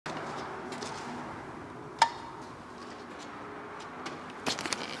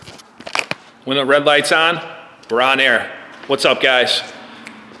When the red light's on, we're on air. What's up, guys?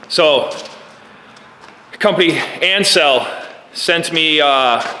 So, the company Ancel sent me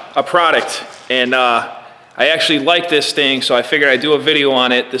a product, and I actually like this thing, so I figured I'd do a video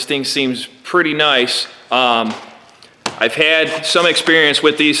on it. This thing seems pretty nice. I've had some experience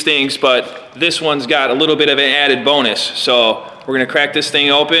with these things, but this one's got a little bit of an added bonus. So we're gonna crack this thing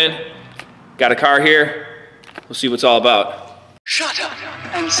open. Got a car here. We'll see what it's all about. Shut up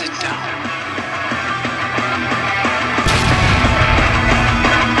and sit down.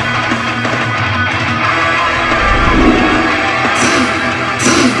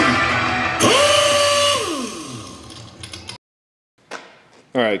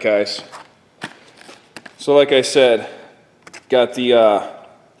 All right, guys. So like I said, got the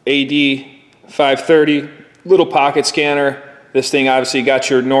AD 530 little pocket scanner. This thing obviously got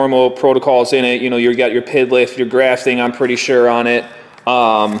your normal protocols in it. You know, you got your PID lift, your grafting, I'm pretty sure, on it.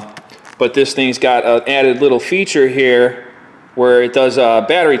 But this thing's got an added little feature here where it does a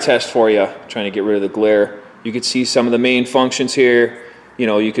battery test for you. Trying to get rid of the glare. You could see some of the main functions here. You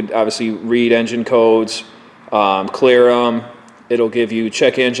know, you could obviously read engine codes, clear them. It'll give you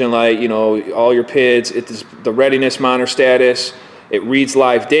check engine light, you know, all your PIDs. It's the readiness monitor status. It reads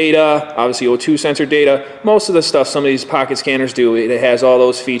live data, obviously O2 sensor data. Most of the stuff some of these pocket scanners do, it has all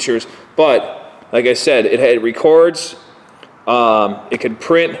those features. But like I said, it records. It can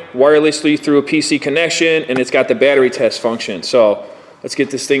print wirelessly through a PC connection, and it's got the battery test function. So let's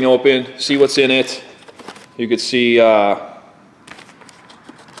get this thing open, see what's in it. You could see what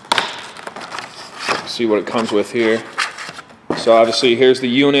it comes with here. So obviously here's the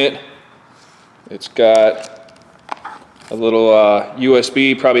unit. It's got a little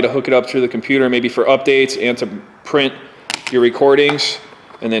USB, probably to hook it up through the computer, maybe for updates and to print your recordings.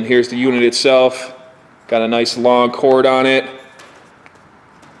 And then here's the unit itself. Got a nice long cord on it.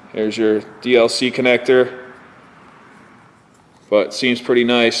 Here's your DLC connector. But it seems pretty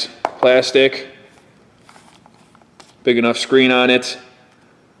nice. Plastic. Big enough screen on it.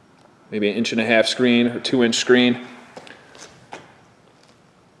 Maybe an 1.5 inch screen or 2-inch screen.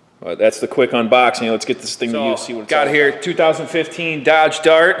 That's the quick unboxing. Let's get this thing to you, see what it's got here. 2015 Dodge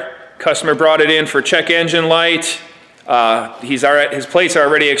Dart. Customer brought it in for check engine light. His plates are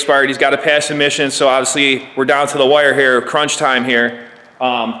already expired. He's got to pass emissions, so obviously we're down to the wire here, crunch time here.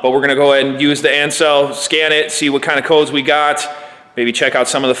 But we're going to go ahead and use the Ancel, scan it, see what kind of codes we got, maybe check out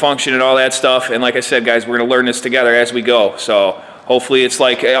some of the function and all that stuff. And like I said, guys, we're going to learn this together as we go. So hopefully it's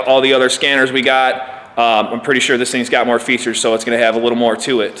like all the other scanners we got. I'm pretty sure this thing's got more features, so it's going to have a little more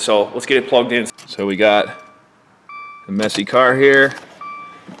to it. So let's get it plugged in. So we got a messy car here.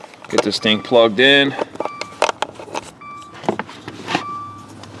 Get this thing plugged in.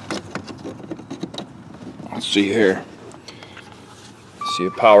 Let's see here. See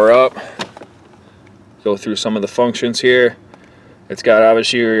it power up. Go through some of the functions here. It's got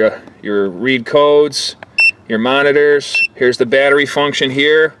obviously your read codes, your monitors. Here's the battery function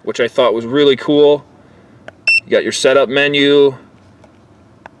here, which I thought was really cool. You got your setup menu.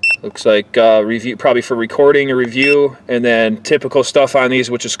 Looks like review, probably for recording a review, and then typical stuff on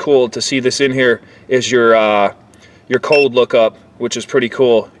these, which is cool to see this in here, is your code lookup, which is pretty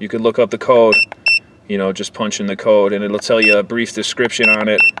cool. You could look up the code, you know, just punch in the code, and it'll tell you a brief description on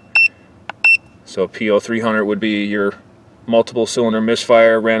it. So PO300 would be your multiple cylinder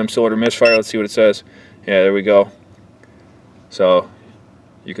misfire, random cylinder misfire. Let's see what it says. Yeah, there we go. So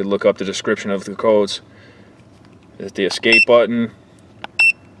you could look up the description of the codes. Hit the escape button.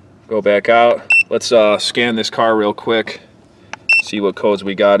 Go back out. Let's scan this car real quick. See what codes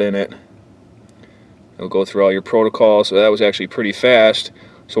we got in it. It'll go through all your protocols. So that was actually pretty fast.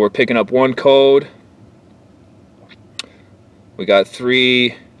 So we're picking up one code. We got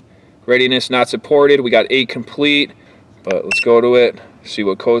 3 readiness not supported. We got 8 complete. But let's go to it. See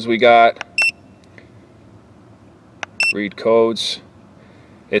what codes we got. Read codes.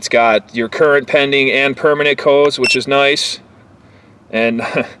 It's got your current, pending, and permanent codes, which is nice. And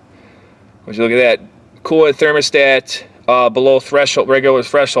would you look at that? Coolant thermostat below threshold, regular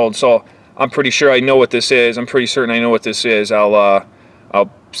threshold. So I'm pretty sure I know what this is. I'm pretty certain I know what this is. I'll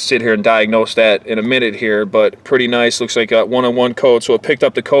sit here and diagnose that in a minute here. But pretty nice. Looks like a one-on-one code. So it picked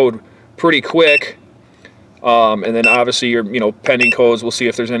up the code pretty quick. And then obviously your pending codes. We'll see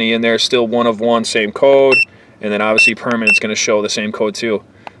if there's any in there. Still one of one, same code. And then obviously permanent's going to show the same code too.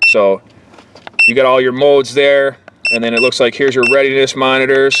 So you got all your modes there, and then it looks like here's your readiness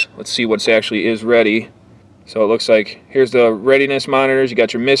monitors. Let's see what's actually is ready. So it looks like here's the readiness monitors. You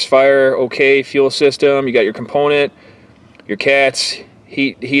got your misfire, okay, fuel system. You got your component, your cats,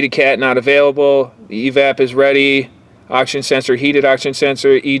 heated cat not available. The evap is ready. Oxygen sensor, heated oxygen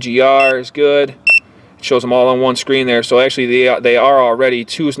sensor, EGR is good. It shows them all on one screen there. So actually they are already.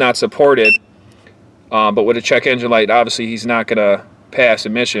 2's not supported. But with a check engine light, obviously he's not going to pass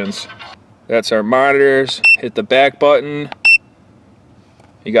emissions. That's our monitors. Hit the back button.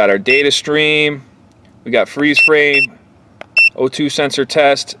 You got our data stream. We got freeze frame, O2 sensor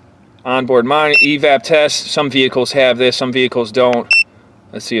test, onboard monitor, evap test. Some vehicles have this, some vehicles don't.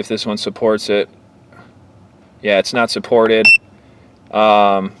 Let's see if this one supports it. Yeah, it's not supported.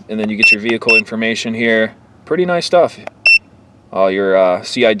 And then you get your vehicle information here. Pretty nice stuff. All your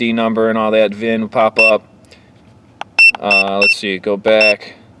CID number and all that, VIN will pop up. Let's see, go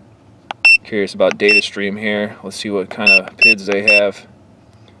back. Curious about data stream here. Let's see what kind of PIDs they have.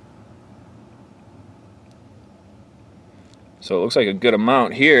 So it looks like a good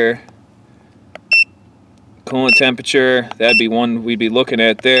amount here. Coolant temperature, that'd be one we'd be looking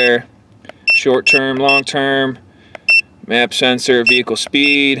at there. Short term, long term. Map sensor, vehicle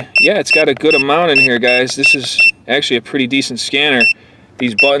speed. Yeah, it's got a good amount in here, guys. This is actually a pretty decent scanner.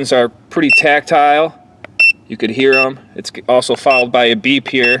 These buttons are pretty tactile. You could hear them. It's also followed by a beep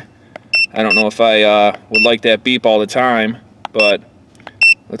here. I don't know if I would like that beep all the time, but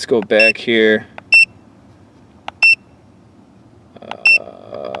let's go back here.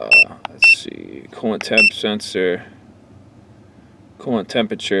 Let's see, coolant temp sensor, coolant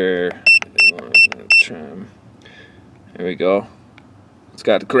temperature, trim. There we go. It's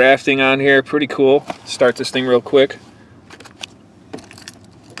got grafting on here, pretty cool. Start this thing real quick.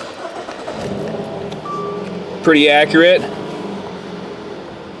 Pretty accurate,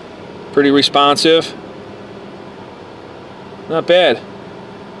 pretty responsive. Not bad.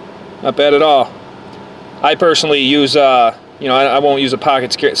 Not bad at all. I personally use, you know, I won't use a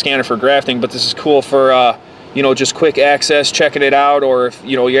pocket scanner for grafting, but this is cool for, you know, just quick access, checking it out, or if,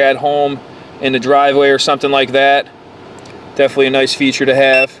 you know, you're at home in the driveway or something like that. Definitely a nice feature to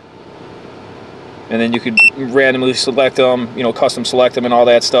have. And then you could randomly select them, you know, custom select them and all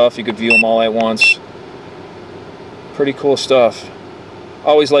that stuff. You could view them all at once. Pretty cool stuff.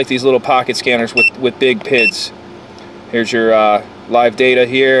 Always like these little pocket scanners with big PIDs. Here's your live data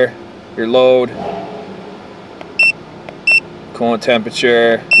here, your load, coolant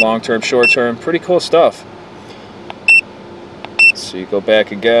temperature, long-term, short-term. Pretty cool stuff. Let's see, go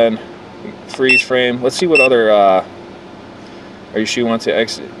back again. Freeze frame. Let's see what other... are you sure you want to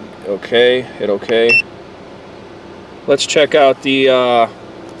exit? Okay, hit OK. Let's check out the... here,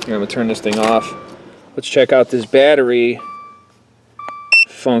 I'm going to turn this thing off. Let's check out this battery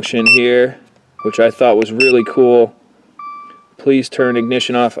function here, which I thought was really cool. Please turn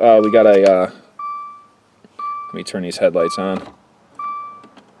ignition off. We got a... let me turn these headlights on.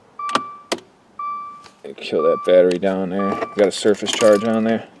 Kill that battery down there. We got a surface charge on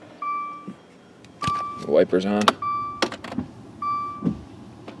there. The wipers on.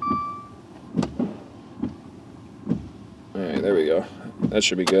 Alright, there we go. That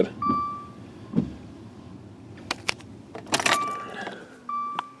should be good.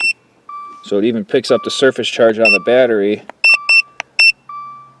 So it even picks up the surface charge on the battery.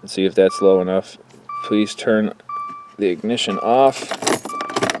 Let's see if that's low enough. Please turn the ignition off.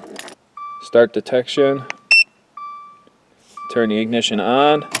 Start detection. Turn the ignition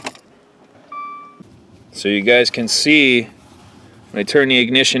on. So you guys can see when I turn the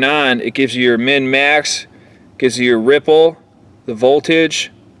ignition on, it gives you your min-max, gives you your ripple, the voltage.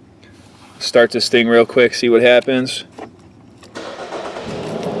 Start this thing real quick, see what happens.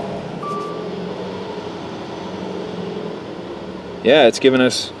 Yeah, it's giving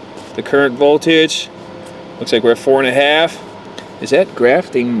us the current voltage. Looks like we're at 4.5. Is that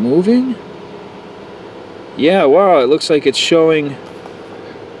grafting moving? Yeah, wow, it looks like it's showing.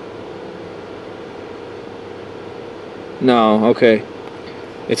 No, okay.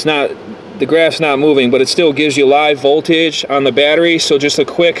 It's not, the graph's not moving, but it still gives you live voltage on the battery. So just a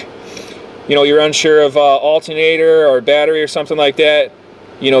quick, you know, you're unsure of alternator or battery or something like that,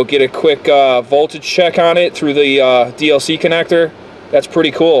 you know, get a quick voltage check on it through the DLC connector. That's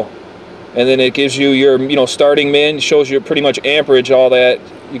pretty cool. And then it gives you your, you know, starting min, shows you pretty much amperage, all that.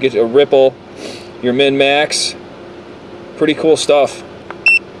 You get a ripple, your min max. Pretty cool stuff.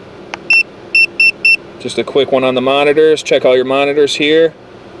 Just a quick one on the monitors. Check all your monitors here.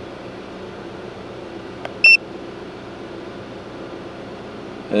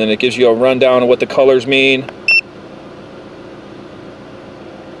 And then it gives you a rundown of what the colors mean.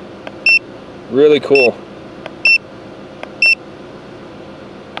 Really cool.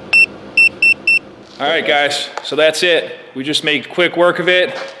 Alright guys, so that's it. We just made quick work of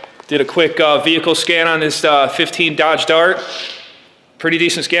it. Did a quick vehicle scan on this 15 Dodge Dart. pretty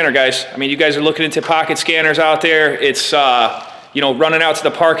decent scanner, guys. I mean, you guys are looking into pocket scanners out there. It's, you know, running out to the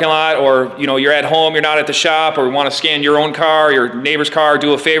parking lot, or, you know, you're at home, you're not at the shop, or want to scan your own car, your neighbor's car,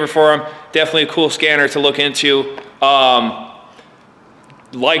 do a favor for them. Definitely a cool scanner to look into.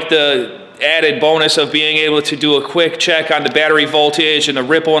 Like the added bonus of being able to do a quick check on the battery voltage and the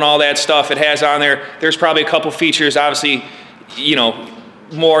ripple and all that stuff it has on there. There's probably a couple features, obviously, you know,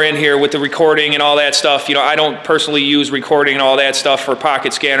 more in here with the recording and all that stuff. You know, I don't personally use recording and all that stuff for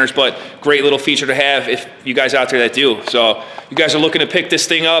pocket scanners, but great little feature to have if you guys out there that do. So you guys are looking to pick this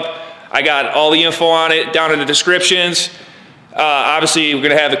thing up, I got all the info on it down in the descriptions. Obviously, we're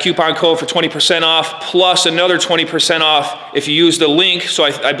going to have a coupon code for 20% off, plus another 20% off if you use the link. So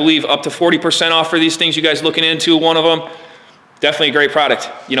I believe up to 40% off for these things you guys looking into, one of them. Definitely a great product.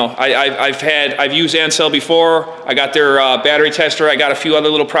 You know, I've used Ancel before. I got their battery tester. I got a few other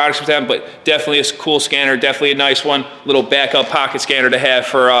little products with them, but definitely a cool scanner, definitely a nice one. Little backup pocket scanner to have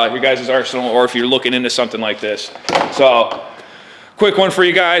for your guys' arsenal, or if you're looking into something like this. So, quick one for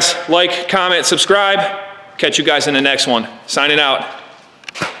you guys. Like, comment, subscribe. Catch you guys in the next one. Signing out.